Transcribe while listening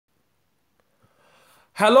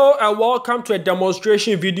Hello and welcome to a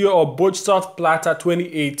demonstration video of Boachsoft Plata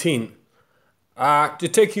 2018. To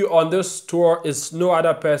take you on this tour is no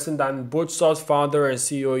other person than Boachsoft founder and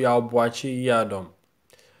CEO Boachsoft.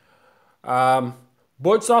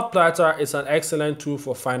 Boachsoft Plata is an excellent tool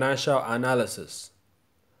for financial analysis.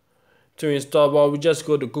 To install, well, we just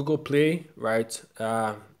go to Google Play, right?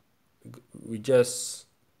 We just,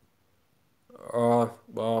 the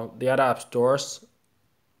other app stores,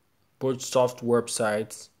 Boachsoft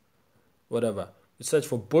websites, whatever. We search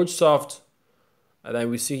for Boachsoft, and then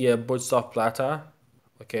we see here Boachsoft Plata.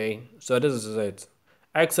 Okay, so this is it.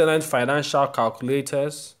 Excellent financial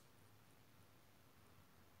calculators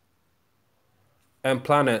and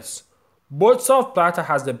planners. Boachsoft Plata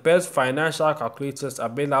has the best financial calculators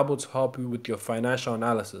available to help you with your financial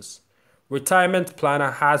analysis. Retirement planner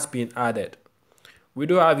has been added. We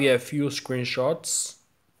do have here a few screenshots.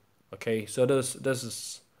 Okay, so this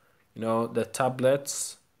is, the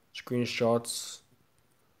tablets screenshots.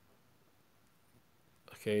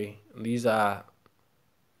 Okay, these are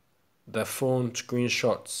the phone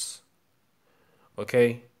screenshots.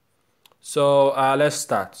 Okay, so let's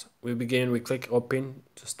start. We click open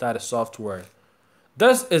to start the software.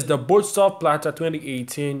 This is the Boachsoft Plata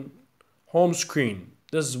 2018 home screen.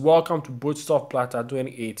 This is welcome to Boachsoft Plata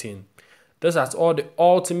 2018. This has all the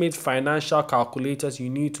ultimate financial calculators you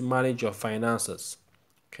need to manage your finances.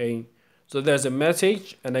 Okay, so there's a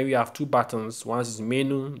message, and then we have two buttons. One is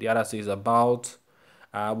menu, the other says about.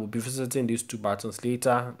 We'll be visiting these two buttons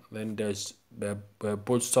later. Then there's the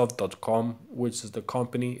Boachsoft.com, which is the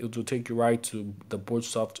company. It will take you right to the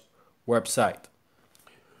Boachsoft website.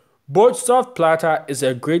 Boachsoft Plata is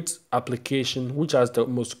a great application which has the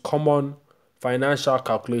most common financial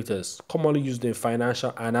calculators commonly used in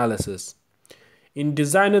financial analysis. In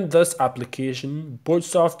designing this application,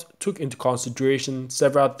 Boachsoft took into consideration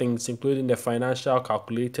several things, including the financial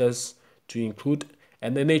calculators to include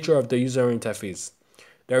and the nature of the user interface.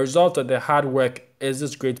 The result of the hard work is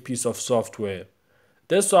this great piece of software.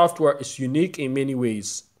 This software is unique in many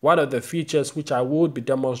ways. One of the features which I will be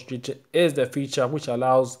demonstrating is the feature which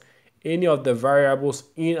allows any of the variables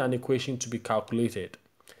in an equation to be calculated.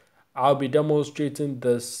 I'll be demonstrating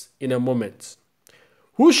this in a moment.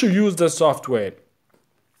 Who should use this software?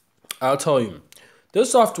 I'll tell you.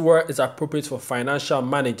 This software is appropriate for financial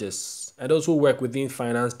managers and those who work within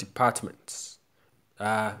finance departments.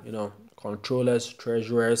 Controllers,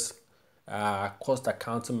 treasurers, cost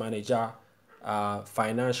accounting manager,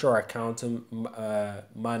 financial accounting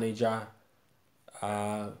manager,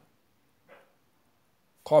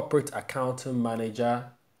 corporate accounting manager,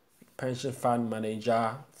 pension fund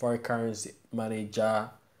manager, foreign currency manager,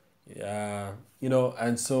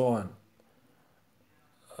 and so on.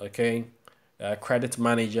 Okay, credit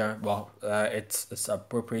manager. Well, it's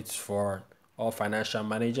appropriate for all financial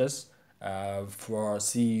managers. For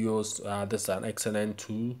CEOs, this is an excellent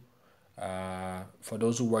tool. For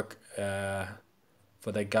those who work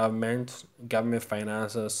for the government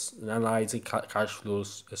finances, analyzing cash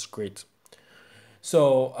flows is great.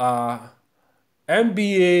 So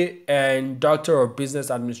MBA and Doctor of Business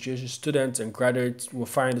Administration students and graduates will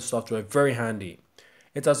find the software very handy.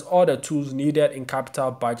 It has all the tools needed in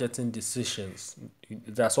capital budgeting decisions.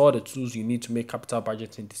 That's all the tools you need to make capital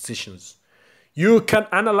budgeting decisions. You can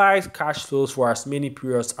analyze cash flows for as many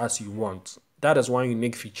periods as you want. That is one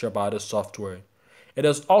unique feature about the software. It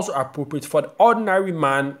is also appropriate for the ordinary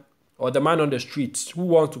man or the man on the streets who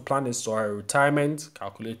wants to plan his retirement,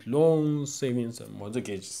 calculate loans, savings, and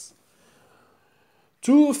mortgages.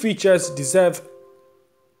 Two features deserve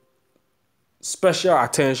special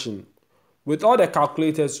attention. With all the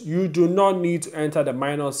calculators, you do not need to enter the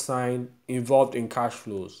minus sign involved in cash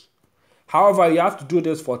flows. However, you have to do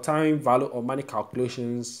this for time, value, or money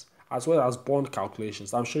calculations, as well as bond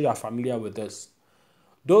calculations. I'm sure you are familiar with this.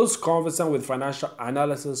 Those conversant with financial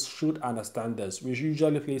analysis should understand this. We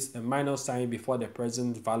usually place a minus sign before the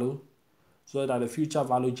present value so that the future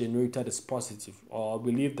value generated is positive, or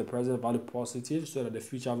we leave the present value positive so that the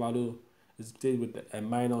future value is displayed with a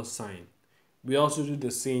minus sign. We also do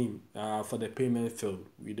the same for the payment field.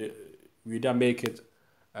 We either make it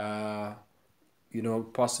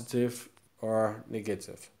positive or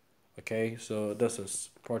negative. Okay, so this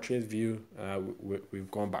is portrait view.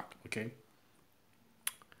 We've gone back. Okay,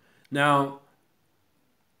 now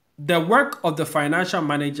the work of the financial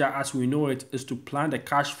manager as we know it is to plan the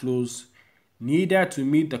cash flows needed to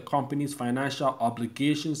meet the company's financial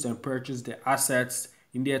obligations and purchase the assets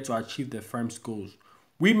needed to achieve the firm's goals.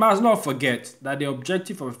 We must not forget that the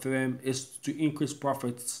objective of a firm is to increase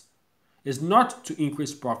profits, is not to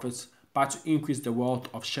increase profits, but to increase the wealth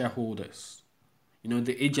of shareholders.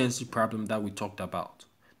 The agency problem that we talked about.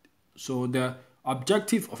 So the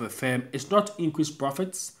objective of a firm is not to increase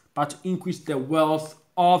profits, but to increase the wealth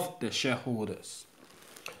of the shareholders.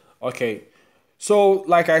 Okay, so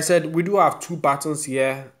like I said, we do have two buttons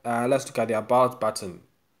here. Let's look at the about button.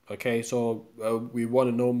 Okay, so we want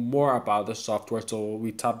to know more about the software, so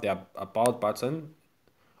we tap the about button.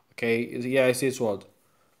 Okay, yeah, it says what?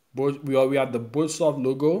 We have the Boachsoft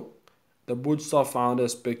logo, the Boachsoft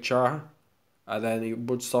founders picture, and then the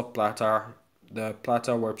Boachsoft Plata, the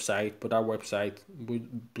Plata website, put that website,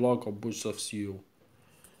 blog of Boachsoft CEO.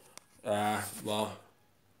 Well,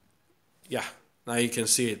 yeah, now you can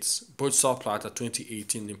see it's Boachsoft Plata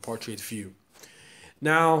 2018 in portrait view.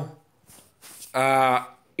 Now,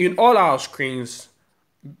 in all our screens,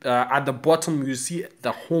 at the bottom you see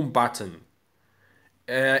the home button.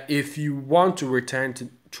 If you want to return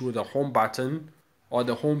to the home button or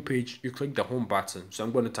the home page, you click the home button. So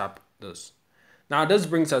I'm going to tap this. Now this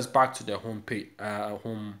brings us back to the home page.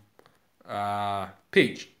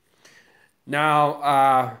 Page.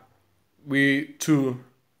 Now we to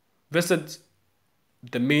visit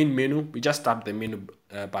the main menu. We just tap the menu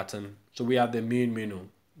button. So we have the main menu,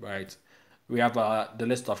 right? We have the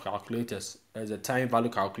list of calculators. There's a time value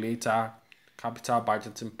calculator, capital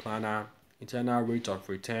budgeting planner, internal rate of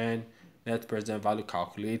return, net present value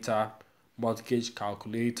calculator, mortgage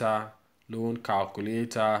calculator, loan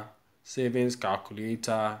calculator, savings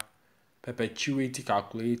calculator, perpetuity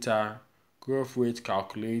calculator, growth rate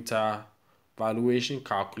calculator, valuation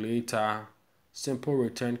calculator, simple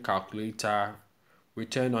return calculator,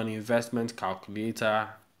 return on investment calculator,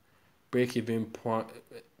 break-even point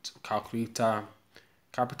calculator,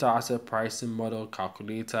 capital asset pricing model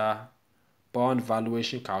calculator, bond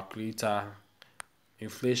valuation calculator,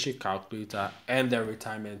 inflation calculator, and the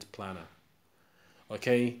retirement planner.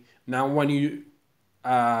 Okay, now when you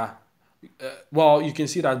well, you can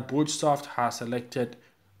see that Boachsoft has selected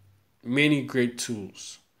many great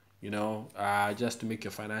tools, just to make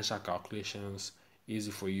your financial calculations easy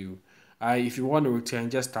for you. If you want to return,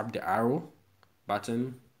 just tap the arrow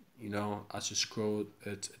button. As you scroll,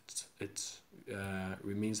 it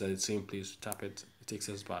remains at the same place. Tap it, it takes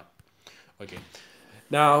us back. Okay,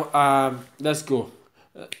 now let's go.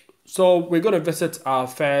 So we're going to visit our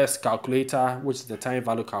first calculator, which is the time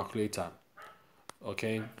value calculator.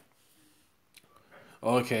 Okay.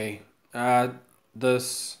 Okay.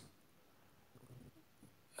 This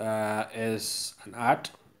is an ad.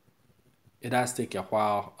 It does take a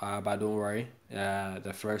while, but don't worry.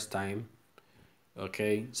 The first time.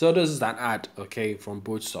 Okay. So this is an ad. Okay, from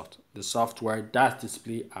Boachsoft. The software does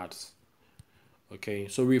display ads. Okay.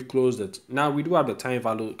 So we've closed it. Now we do have the time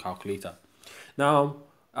value calculator. Now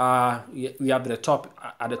we have the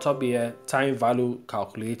top at the top here, time value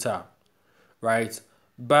calculator, right?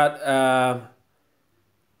 But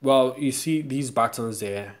well, you see these buttons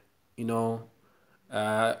there. You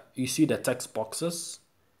see the text boxes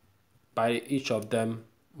by each of them.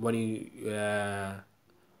 When you're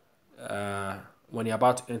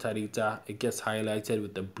about to enter data, it gets highlighted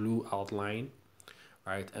with the blue outline,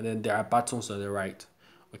 right? And then there are buttons on the right.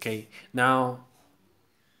 Okay, now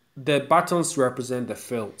the buttons represent the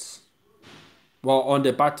fields. Well, on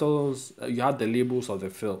the buttons, you have the labels of the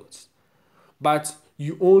fields, but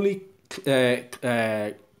you only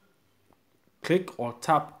click or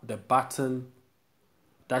tap the button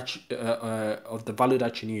that of the value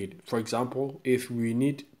that you need. For example, if we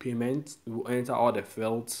need payment, we will enter all the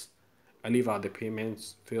fields and leave out the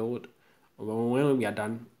payments field. When we are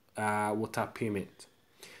done, we'll tap payment.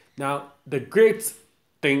 Now, the great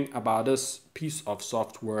thing about this piece of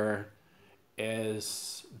software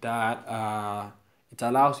is that it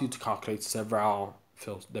allows you to calculate several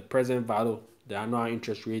fields: the present value, the annual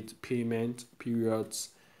interest rate, payment periods,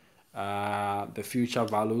 the future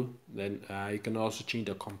value. Then you can also change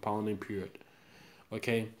the compounding period.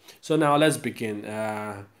 Okay, so now let's begin.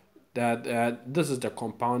 This is the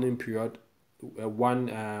compounding period.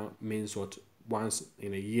 One means what? Once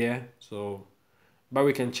in a year. So, but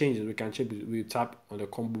we can change it. We can change it. We tap on the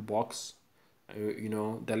combo box.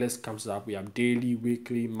 The list comes up. We have daily,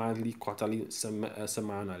 weekly, monthly, quarterly,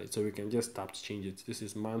 semi-annually. So we can just tap to change it. This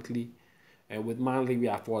is monthly, and with monthly we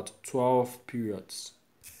have what? 12 periods.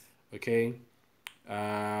 Okay.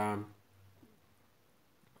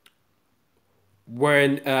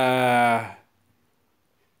 When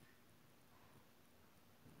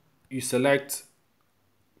you select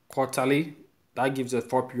quarterly, that gives us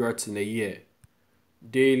 4 periods in a year.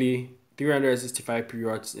 Daily, 365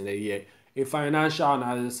 periods in a year. In financial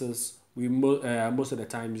analysis, we most of the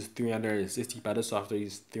time use 360, but the software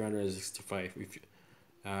is 365 if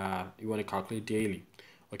you want to calculate daily.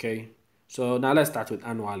 Okay, so now let's start with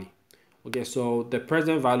annually. Okay, so the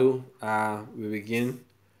present value, we begin.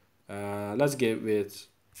 Let's get with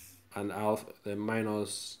an alpha, the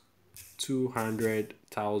minus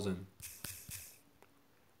 200,000.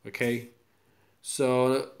 Okay,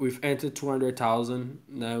 so we've entered 200,000.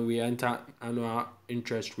 Now we enter annual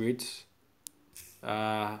interest rate,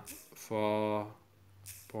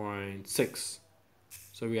 4.6.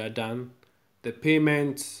 So we are done. The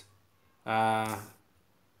payment,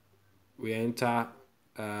 we enter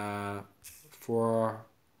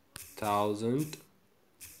 4,000,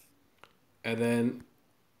 and then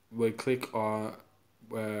we click on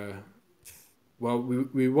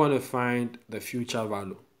we want to find the future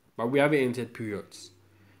value, but we haven't entered periods.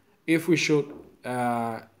 If we should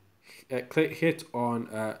click hit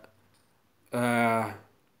on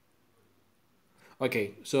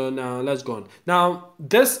okay, so now let's go on. Now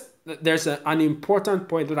there's an important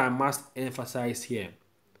point that I must emphasize here.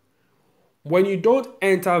 When you don't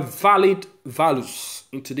enter valid values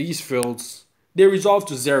into these fields, they resolve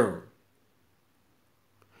to 0.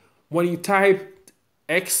 When you type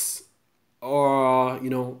X or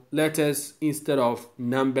letters instead of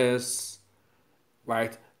numbers,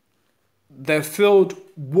 right, the field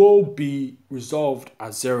will be resolved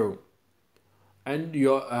as 0, and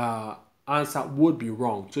your answer would be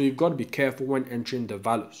wrong. So you've got to be careful when entering the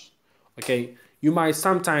values. Okay, you might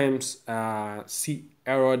sometimes see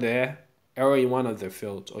error there, error in one of the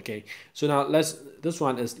fields. Okay, so now this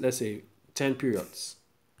one is, let's say, 10 periods.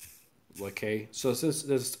 Okay, so since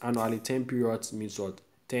this is annually, 10 periods means what?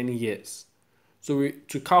 10 years. So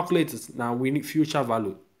to calculate it now, we need future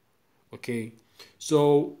value. Okay,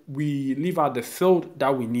 so we leave out the field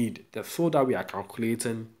that we need, the field that we are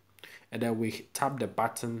calculating, and then we tap the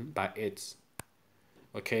button by it.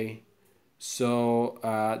 Okay, so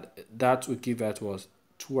that would give us was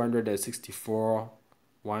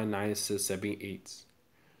 264,19678.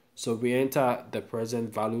 So we enter the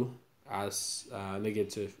present value as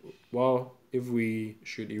negative. Well, if we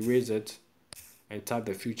should erase it and tap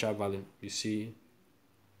the future value, you see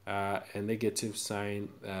a negative sign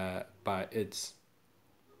by it.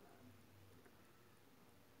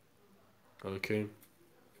 Okay.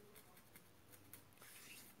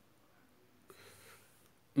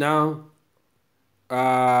 Now,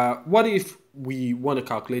 what if we want to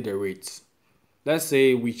calculate the rates? Let's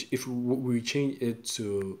say if we change it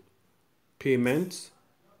to payment,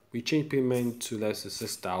 we change payment to, let's say,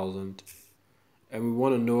 6,000, and we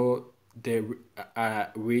want to know the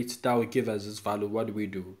rate that will give us this value. What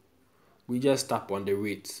do? We just tap on the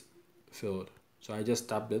rate field. So I just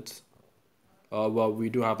tapped it. Well, we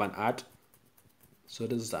do have an ad. So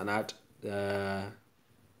this is an ad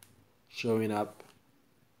showing up.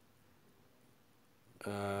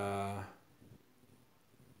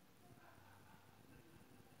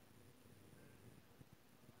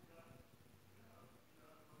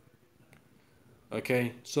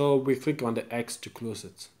 Okay, so we click on the X to close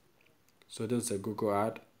it. So this is a Google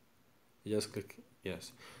ad. You just click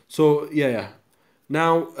yes. So yeah.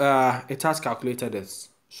 Now it has calculated this.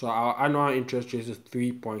 So our annual interest rate is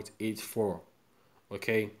 3.84.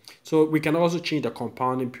 Okay, so we can also change the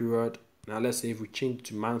compounding period. Now let's say if we change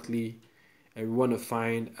to monthly and we want to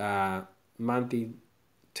find monthly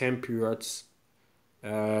 10 periods,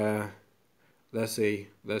 let's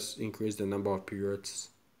increase the number of periods.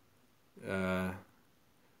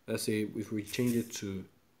 Let's say if we change it to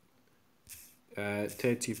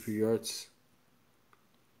 30 periods,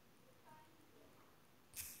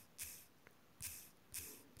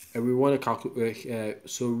 and we want to calculate,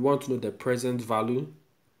 so we want to know the present value,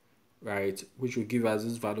 right, which will give us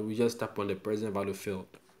this value. We just tap on the present value field.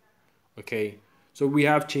 Okay, so we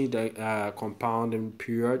have changed the compounding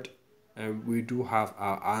period, and we do have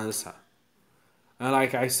our answer. And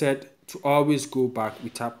like I said, to always go back, we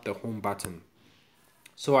tap the home button.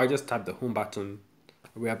 So I just tap the home button.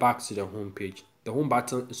 We are back to the home page. The home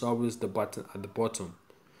button is always the button at the bottom.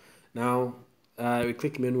 Now we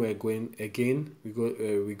click menu again.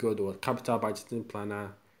 We go to capital budgeting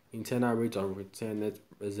planner, internal rate of return, net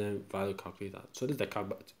present value calculator. So this is the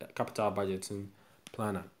capital budgeting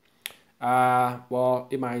planner. Well,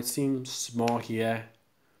 it might seem small here.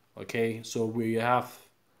 Okay, so we have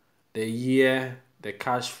the year, the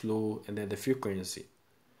cash flow, and then the frequency.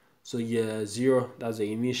 So year 0, that's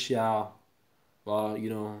the initial. Well,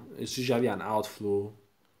 it's usually an outflow.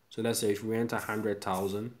 So let's say if we enter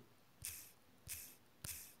 100,000,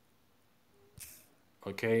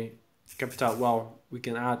 okay, capital. Well, we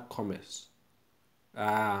can add commas.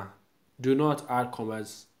 Do not add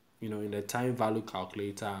commas, in the time value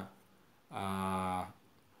calculator, and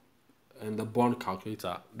the bond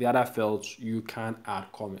calculator. The other fields you can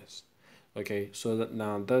add commas. Okay, so that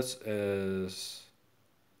now this is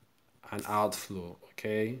an outflow.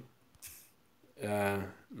 Okay, no,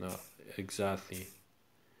 exactly.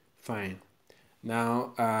 Fine.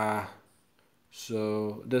 Now,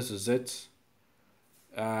 so this is it.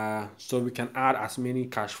 So we can add as many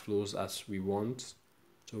cash flows as we want.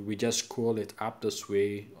 So we just scroll it up this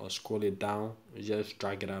way or scroll it down. We just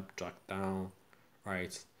drag it up, drag down,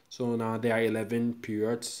 right? So now there are 11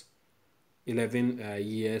 periods, 11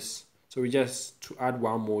 years. So we just, to add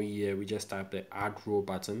one more year, we just type the add row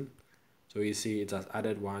button. So you see it has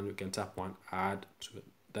added one. You can tap one, add to it.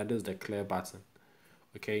 That is the clear button.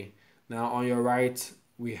 Okay. Now on your right,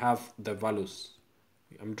 we have the values.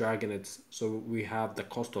 I'm dragging it. So we have the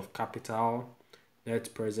cost of capital,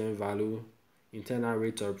 net present value, internal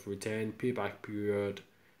rate of return, payback period,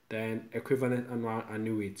 then equivalent annual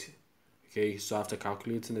annuity. Okay, so after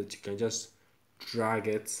calculating it, you can just drag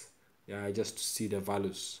it, yeah, just to see the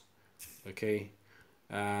values. Okay,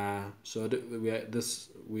 so we're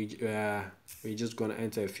just gonna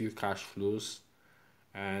enter a few cash flows,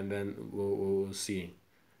 and then we'll see.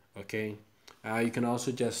 Okay, you can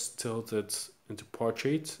also just tilt it into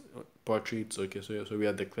portraits. Okay, so we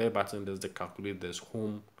have the clear button, there's the calculate, there's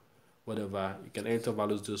home, whatever. You can enter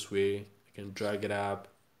values this way. You can drag it up,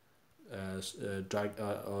 drag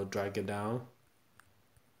or drag it down.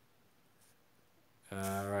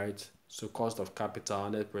 Right, so cost of capital,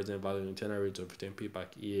 net present value, internal rate of return, payback.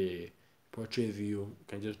 Yeah, portrait view, you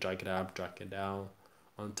can just drag it up, drag it down.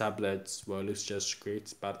 On tablets, well, it's just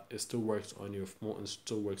great, but it still works on your phone. It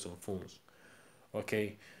still works on phones.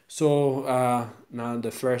 Okay, so now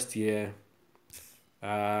the first year,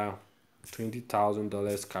 uh,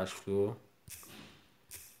 $20,000 cash flow.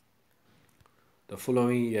 The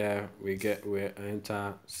following year, we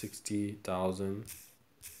enter 60,000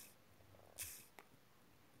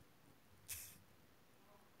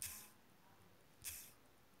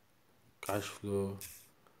 cash flow.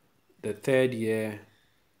 The third year,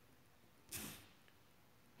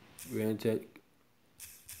 we enter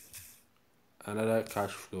another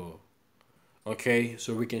cash flow. Okay,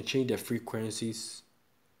 so we can change the frequencies,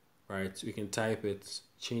 right? We can type it,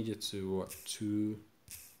 change it to what, 2,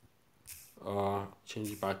 or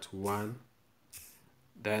change it back to 1.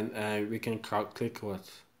 Then we can click what?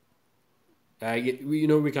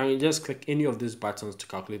 We can just click any of these buttons to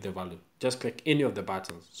calculate the value. Just click any of the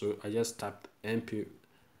buttons. So I just tapped MP.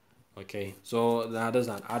 Okay, so that is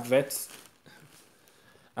an advert.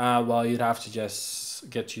 Well, you'd have to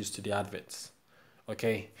just get used to the adverts.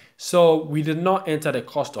 Okay, so we did not enter the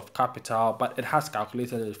cost of capital, but it has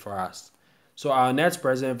calculated it for us. So our net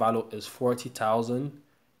present value is 40,000.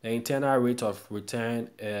 The internal rate of return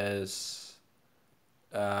is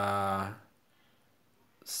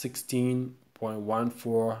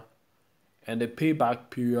 16.14, and the payback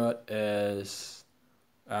period is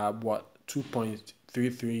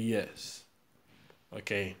 2.33 years.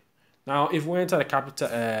 Okay, now if we enter the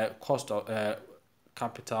capital cost of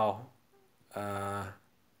capital, uh,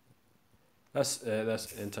 let's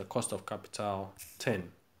enter cost of capital 10%.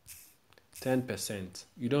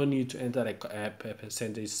 You don't need to enter the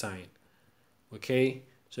percentage sign. Okay,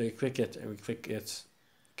 so you click it and we click it.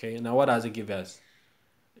 Okay, now what does it give us?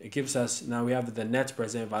 It gives us, now we have the net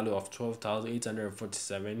present value of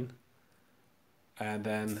 12,847, and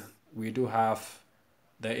then we do have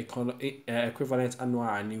the equivalent annual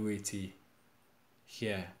annuity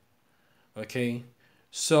here. Okay,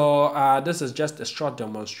 so this is just a short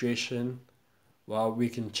demonstration. Well, we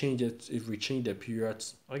can change it if we change the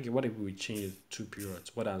periods. Okay, what if we change it to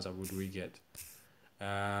periods? What answer would we get?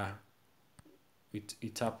 We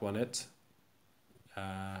tap on it.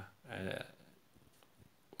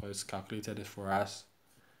 It's calculated it for us.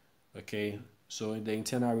 Okay, so the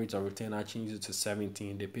internal rate of return I changes to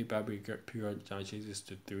 17. The payback period changes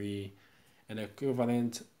to 3, and the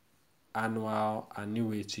equivalent annual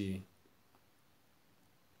annuity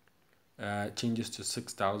changes to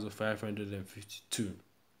 6,552.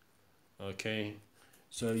 Okay,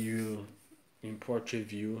 so you in portrait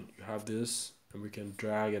view, you have this, and we can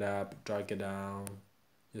drag it up, drag it down,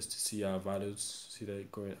 just to see our values. See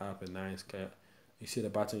that going up and nice. You see the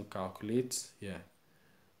button calculate, yeah,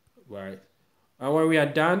 right. And when we are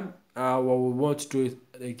done, what we want to do is,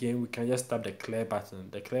 again, we can just tap the clear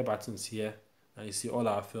button. The clear button is here, and you see all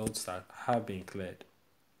our fields that have been cleared.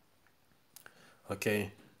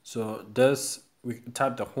 Okay, so this, we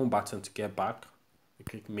tap the home button to get back. We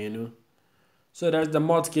click menu. So there's the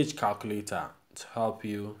mortgage calculator to help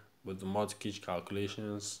you with the mortgage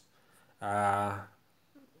calculations.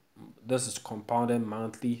 This is compounded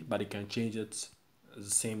monthly, but you can change it. It's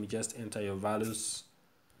the same, you just enter your values.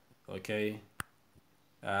 Okay,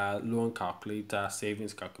 loan calculator,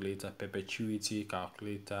 savings calculator, perpetuity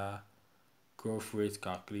calculator, growth rate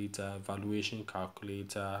calculator, valuation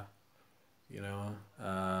calculator, you know,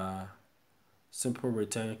 simple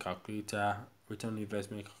return calculator, return on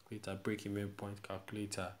investment calculator, break-even point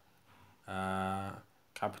calculator, uh,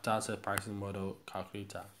 capital asset pricing model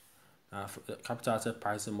calculator. For the capital asset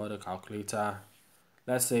pricing model calculator,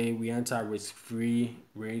 let's say we enter a risk-free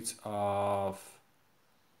rate of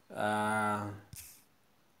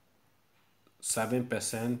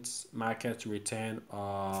 7%, market return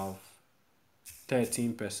of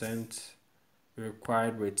 13%,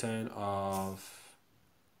 required return of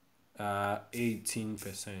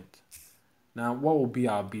 18%. Now, what will be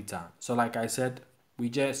our beta? So, like I said,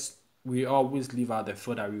 we always leave out the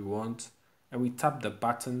field that we want, and we tap the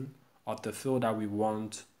button of the field that we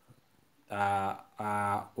want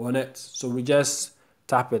on it. So we just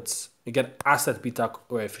tap it. We get asset beta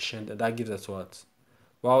coefficient, and that gives us what?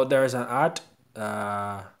 Well, there is an ad.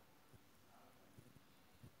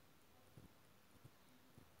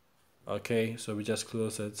 Okay, so we just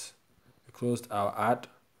close it. We closed our ad.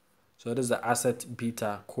 So this is the asset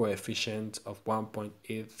beta coefficient of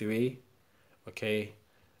 1.83. Okay,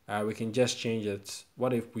 we can just change it.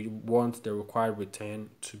 What if we want the required return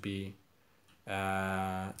to be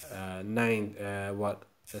 9? What?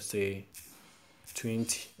 Let's say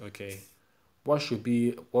 20. Okay, what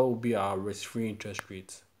will be our risk-free interest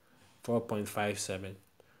rate? 4.57.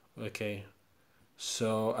 Okay,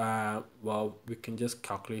 so well, we can just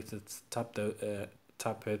calculate it. Tap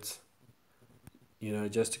it.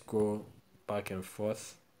 Just to go back and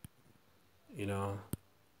forth. You know,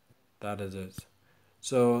 that is it.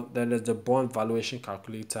 So then there's the bond valuation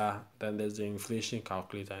calculator. Then there's the inflation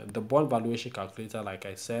calculator. The bond valuation calculator, like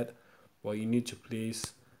I said, well, you need to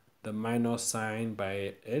place the minus sign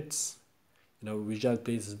by it. We just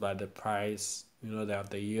place it by the price. They have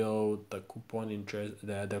the yield, the coupon interest,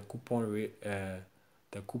 the coupon rate, the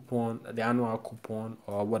annual coupon,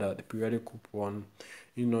 or whatever, the periodic coupon.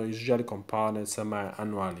 It's usually compounded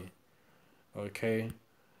semi-annually. Okay.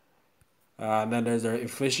 And then there's the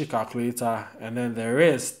inflation calculator, and then there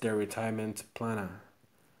is the retirement planner.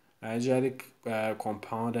 Usually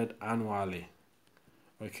compounded annually.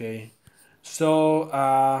 Okay.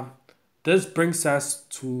 So this brings us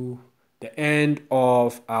to the end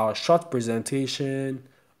of our short presentation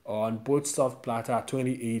on Boachsoft Plata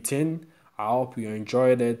 2018. I hope you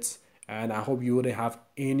enjoyed it, and I hope you wouldn't have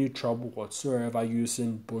any trouble whatsoever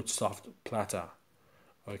using Boachsoft Plata.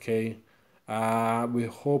 Okay. I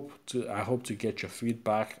hope to get your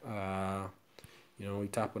feedback. We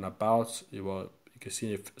tap on about. You can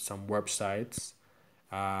see some websites.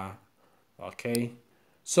 Uh, okay.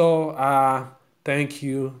 So thank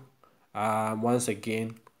you once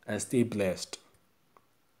again, and stay blessed.